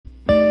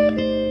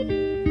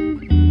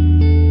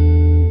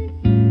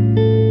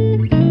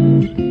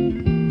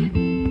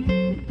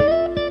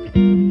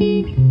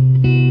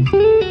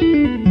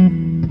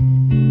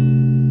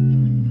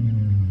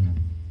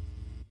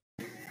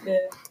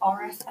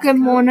Good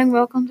morning.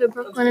 Welcome to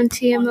Brooklyn and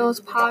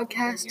TML's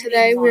podcast.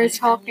 Today we are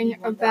talking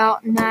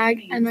about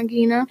Nag and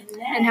Nagina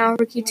and how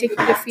Rikki Tikki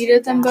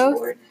defeated them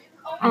both.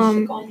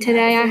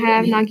 Today I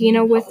have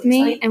Nagina with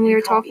me, and we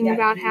were talking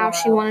about how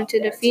she wanted to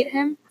defeat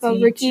him, but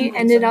Rikki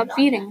ended up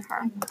beating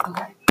her.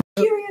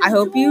 I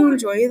hope you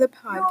enjoy the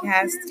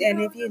podcast,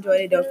 and if you enjoyed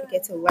it, don't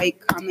forget to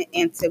like, comment,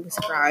 and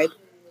subscribe.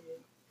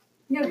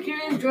 No,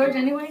 Kieran George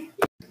anyway.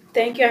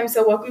 Thank you. I'm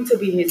so welcome to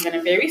be here. It's been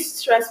a very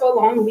stressful,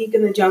 long week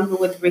in the jungle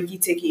with Rikki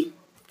Tikki.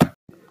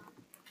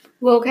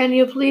 Well, can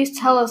you please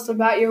tell us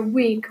about your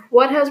week?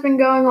 What has been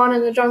going on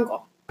in the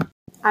jungle?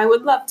 I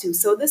would love to.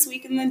 So this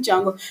week in the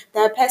jungle,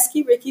 that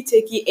pesky Rikki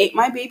Tikki ate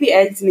my baby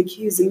eggs and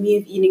accused me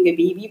of eating a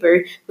baby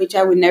bird, which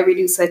I would never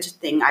do such a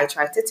thing. I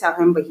tried to tell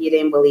him, but he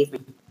didn't believe me.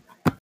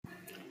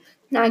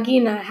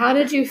 Nagina, how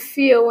did you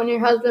feel when your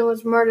husband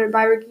was murdered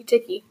by Rikki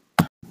Tikki?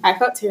 I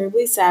felt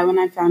terribly sad when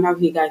I found out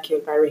he got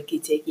killed by Rikki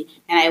Tikki,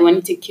 and I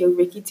wanted to kill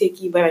Rikki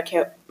Tikki, but I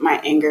kept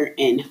my anger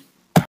in.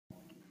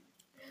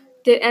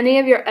 Did any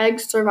of your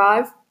eggs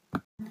survive?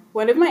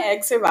 One of my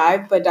eggs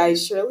survived, but died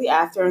shortly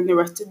after, and the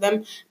rest of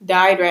them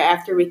died right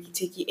after Rikki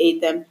Tikki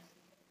ate them.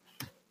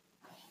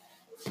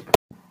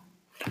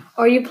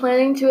 Are you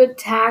planning to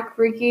attack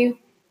Rikki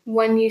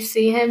when you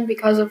see him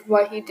because of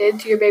what he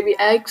did to your baby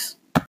eggs?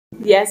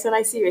 Yes, when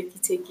I see Rikki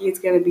Tikki, it's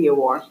going to be a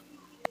war.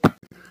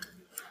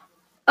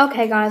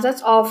 Okay, guys,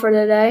 that's all for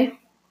today.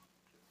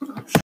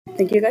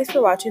 Thank you guys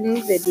for watching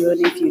the video,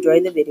 and if you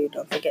enjoyed the video,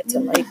 don't forget to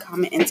like,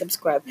 comment, and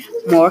subscribe.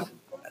 More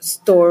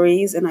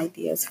stories and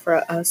ideas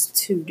for us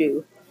to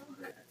do.